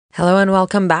Hello and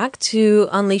welcome back to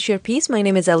Unleash Your Peace. My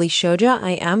name is Ellie Shoja.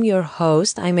 I am your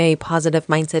host. I'm a positive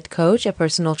mindset coach, a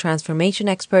personal transformation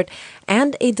expert,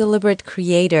 and a deliberate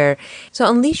creator. So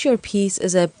Unleash Your Peace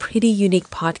is a pretty unique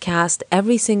podcast.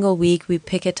 Every single week we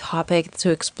pick a topic to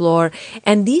explore,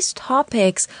 and these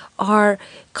topics are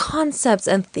concepts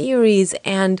and theories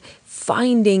and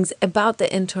findings about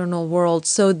the internal world.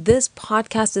 So this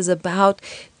podcast is about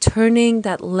turning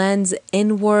that lens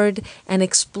inward and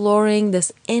exploring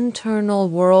this internal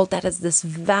world that is this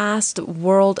vast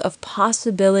world of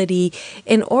possibility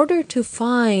in order to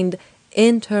find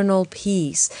internal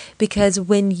peace. Because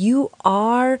when you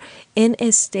are in a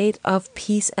state of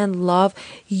peace and love,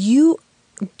 you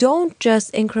don't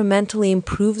just incrementally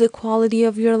improve the quality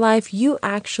of your life, you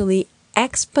actually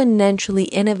exponentially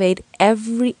innovate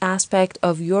every aspect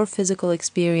of your physical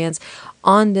experience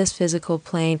on this physical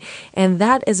plane. And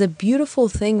that is a beautiful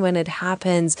thing when it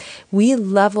happens. We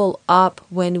level up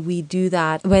when we do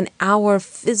that. When our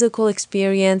physical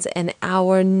experience and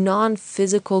our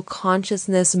non-physical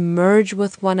consciousness merge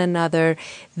with one another,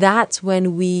 that's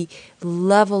when we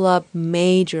level up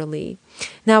majorly.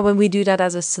 Now, when we do that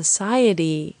as a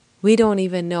society, we don't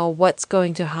even know what's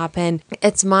going to happen.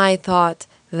 It's my thought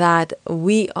that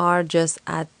we are just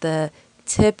at the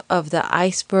tip of the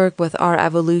iceberg with our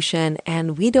evolution,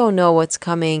 and we don't know what's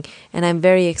coming, and I'm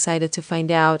very excited to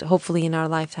find out, hopefully in our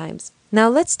lifetimes. Now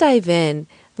let's dive in.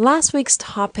 Last week's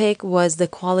topic was the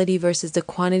quality versus the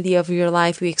quantity of your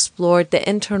life. We explored the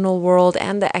internal world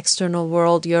and the external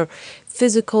world, your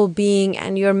physical being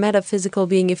and your metaphysical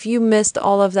being. If you missed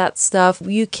all of that stuff,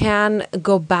 you can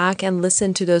go back and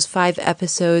listen to those 5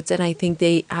 episodes, and I think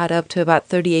they add up to about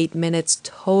 38 minutes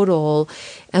total.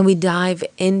 And we dive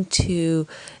into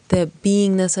the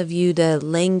beingness of you, the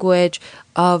language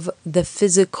of the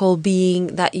physical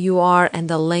being that you are, and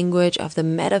the language of the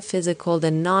metaphysical,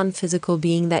 the non-physical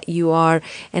being that you are,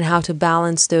 and how to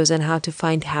balance those and how to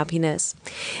find happiness.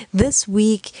 This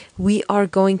week, we are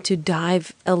going to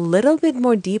dive a little bit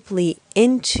more deeply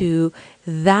into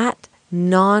that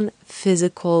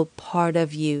non-physical part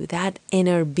of you, that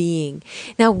inner being.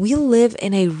 Now, we live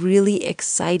in a really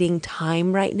exciting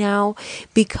time right now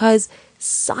because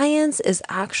science is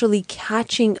actually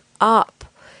catching up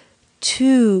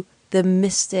to the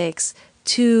mystics,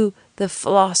 to the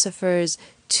philosophers,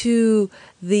 to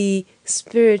the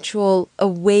spiritual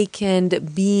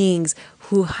awakened beings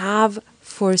who have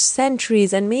for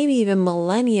centuries and maybe even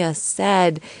millennia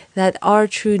said that our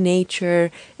true nature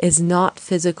is not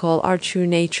physical, our true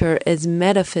nature is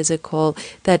metaphysical,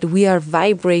 that we are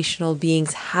vibrational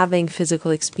beings having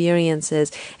physical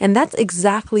experiences. And that's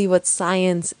exactly what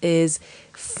science is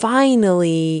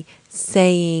finally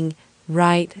saying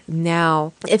right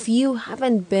now. If you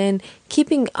haven't been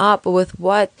keeping up with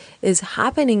what is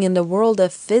happening in the world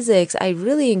of physics, I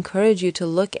really encourage you to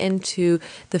look into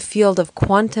the field of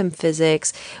quantum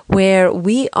physics, where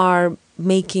we are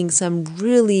making some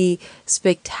really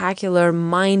spectacular,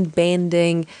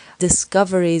 mind-bending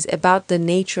discoveries about the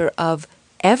nature of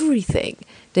everything,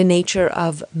 the nature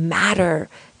of matter,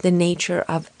 the nature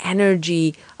of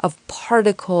energy, of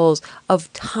particles,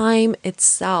 of time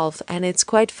itself, and it's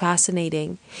quite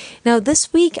fascinating. Now,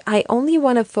 this week, I only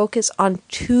want to focus on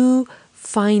 2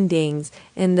 findings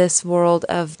in this world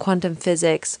of quantum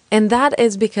physics, and that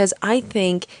is because I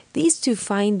think these 2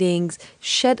 findings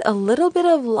shed a little bit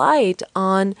of light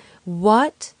on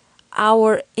what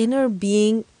our inner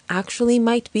being actually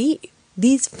might be.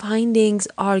 These findings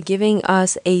are giving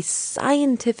us a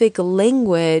scientific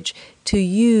language to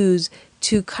use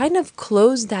to kind of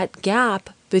close that gap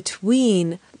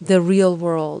between the real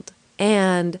world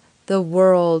and the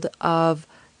world of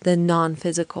the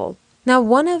non-physical. Now,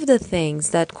 one of the things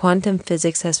that quantum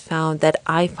physics has found that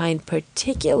I find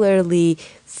particularly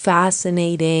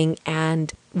fascinating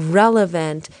and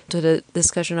relevant to the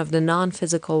discussion of the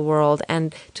non-physical world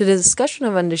and to the discussion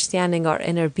of understanding our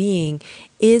inner being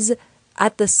is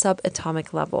at the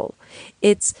subatomic level.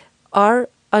 It's our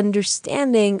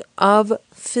understanding of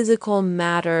physical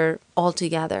matter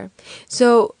altogether.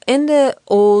 So in the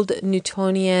old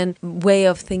Newtonian way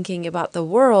of thinking about the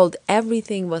world,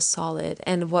 everything was solid,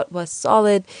 and what was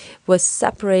solid was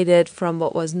separated from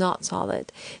what was not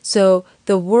solid. So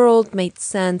the world made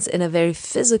sense in a very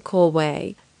physical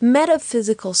way.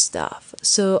 Metaphysical stuff,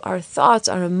 so our thoughts,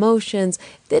 our emotions,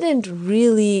 didn't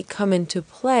really come into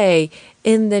play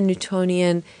in the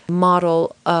Newtonian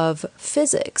model of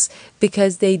physics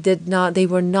because they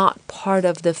were not part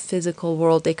of the physical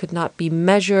world. They could not be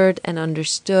measured and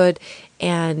understood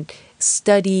and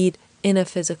studied in a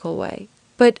physical way.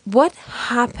 But what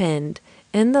happened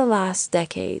in the last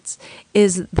decades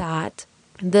is that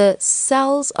the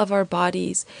cells of our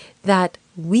bodies that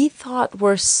we thought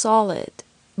were solid,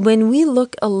 when we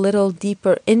look a little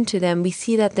deeper into them, we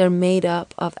see that they're made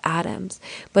up of atoms.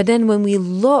 But then when we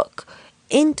look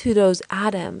into those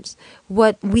atoms,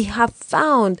 what we have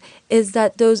found is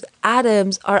that those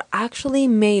atoms are actually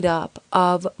made up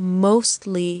of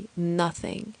mostly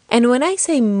nothing. And when I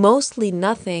say mostly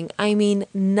nothing, I mean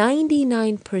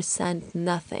 99%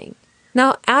 nothing.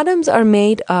 Now, atoms are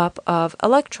made up of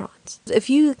electrons. If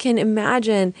you can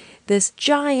imagine this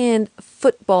giant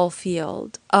football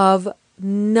field of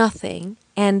nothing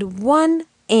and one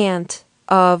ant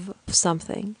of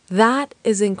something, that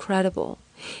is incredible.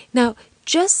 Now,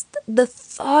 just the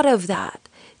thought of that,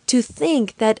 to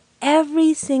think that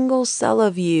every single cell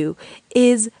of you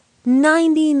is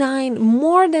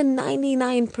more than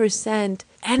 99%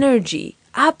 energy,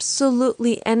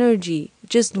 absolutely energy,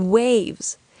 just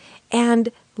waves,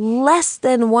 and less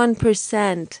than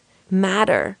 1%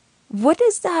 matter. What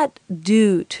does that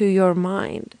do to your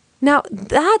mind? Now,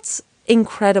 that's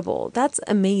incredible. That's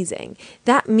amazing.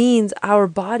 That means our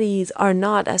bodies are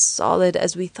not as solid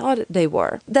as we thought they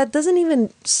were. That doesn't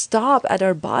even stop at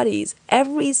our bodies.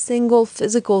 Every single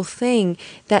physical thing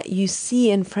that you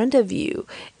see in front of you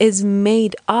is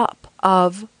made up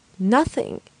of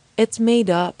nothing. It's made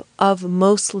up of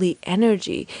mostly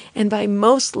energy. And by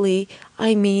mostly,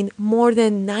 I mean more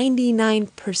than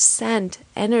 99%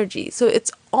 energy. So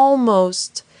it's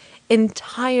almost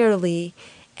entirely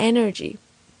energy.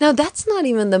 Now, that's not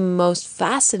even the most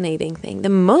fascinating thing. The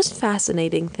most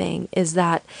fascinating thing is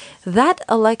that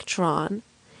electron,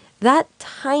 that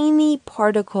tiny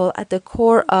particle at the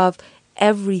core of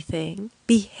everything,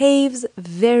 behaves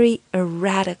very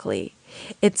erratically.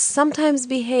 It sometimes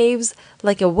behaves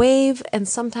like a wave, and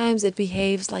sometimes it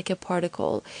behaves like a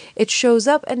particle. It shows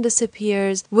up and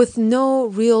disappears with no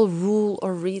real rule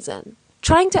or reason.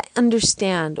 Trying to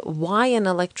understand why an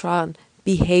electron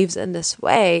behaves in this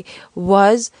way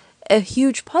was a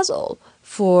huge puzzle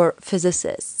for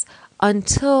physicists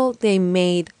until they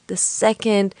made the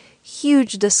second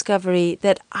huge discovery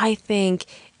that I think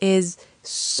is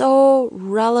so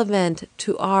relevant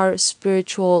to our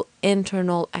spiritual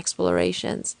internal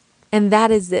explorations. And that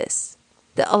is this: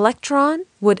 the electron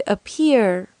would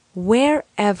appear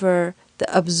wherever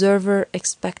the observer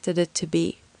expected it to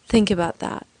be. Think about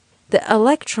that. The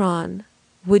electron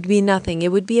would be nothing.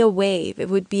 It would be a wave. It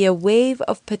would be a wave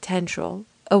of potential,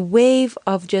 a wave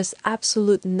of just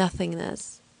absolute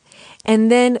nothingness.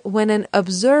 And then when an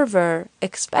observer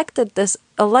expected this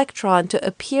electron to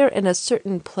appear in a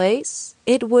certain place,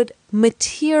 it would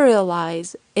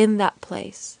materialize in that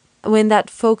place. When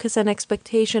that focus and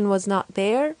expectation was not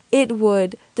there, it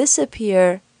would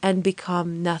disappear and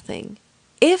become nothing.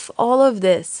 If all of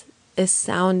this is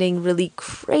sounding really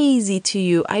crazy to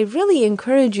you, I really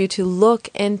encourage you to look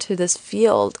into this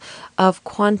field of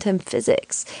quantum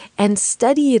physics and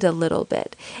study it a little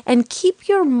bit and keep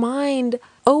your mind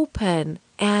open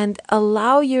and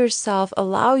allow your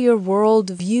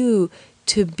worldview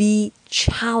to be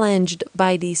challenged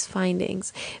by these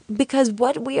findings. Because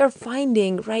what we are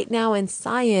finding right now in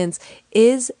science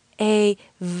is a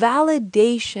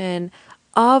validation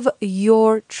of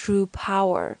your true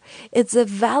power. It's a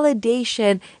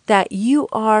validation that you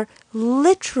are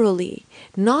literally,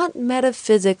 not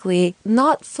metaphysically,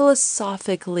 not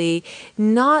philosophically,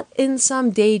 not in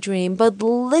some daydream, but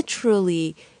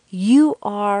literally, you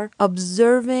are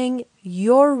observing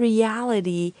your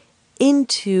reality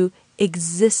into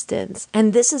existence.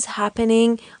 And this is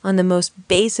happening on the most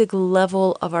basic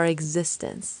level of our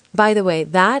existence. By the way,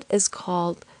 that is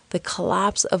called the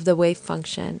collapse of the wave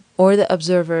function, or the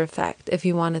observer effect, if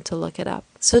you wanted to look it up.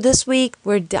 So this week,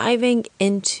 we're diving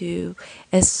into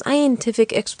a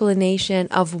scientific explanation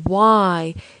of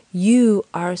why you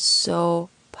are so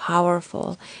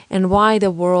powerful and why the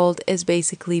world is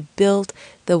basically built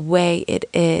the way it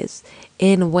is,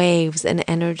 in waves and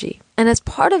energy. And as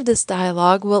part of this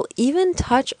dialogue, we'll even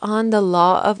touch on the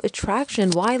law of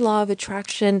attraction, why law of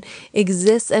attraction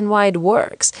exists and why it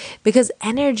works. Because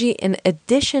energy, in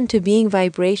addition to being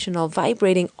vibrational,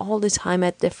 vibrating all the time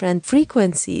at different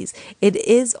frequencies, it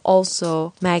is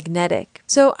also magnetic.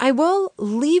 So I will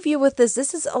leave you with this.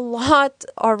 This is a lot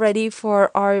already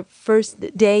for our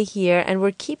first day here, and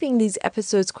we're keeping these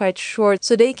episodes quite short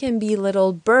so they can be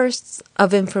little bursts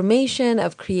of information,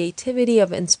 of creativity,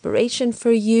 of inspiration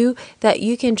for you that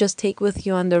you can just take with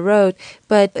you on the road.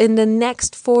 But in the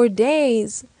next 4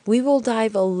 days, we will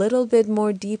dive a little bit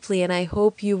more deeply, and I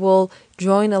hope you will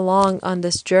join along on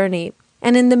this journey.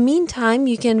 And in the meantime,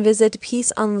 you can visit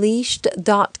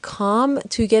peaceunleashed.com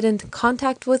to get in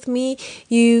contact with me.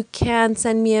 You can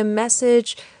send me a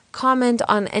message comment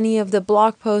on any of the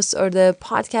blog posts or the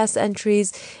podcast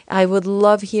entries. I would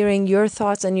love hearing your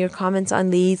thoughts and your comments on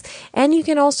these. And you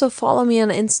can also follow me on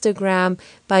Instagram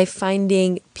by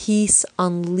finding Peace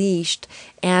Unleashed.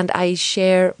 And I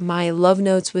share my love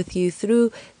notes with you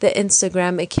through the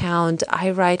Instagram account.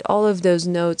 I write all of those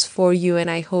notes for you, and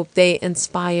I hope they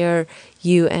inspire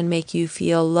you and make you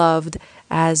feel loved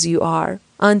as you are.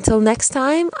 Until next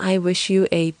time, I wish you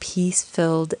a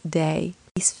peace-filled day.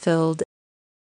 Peace-filled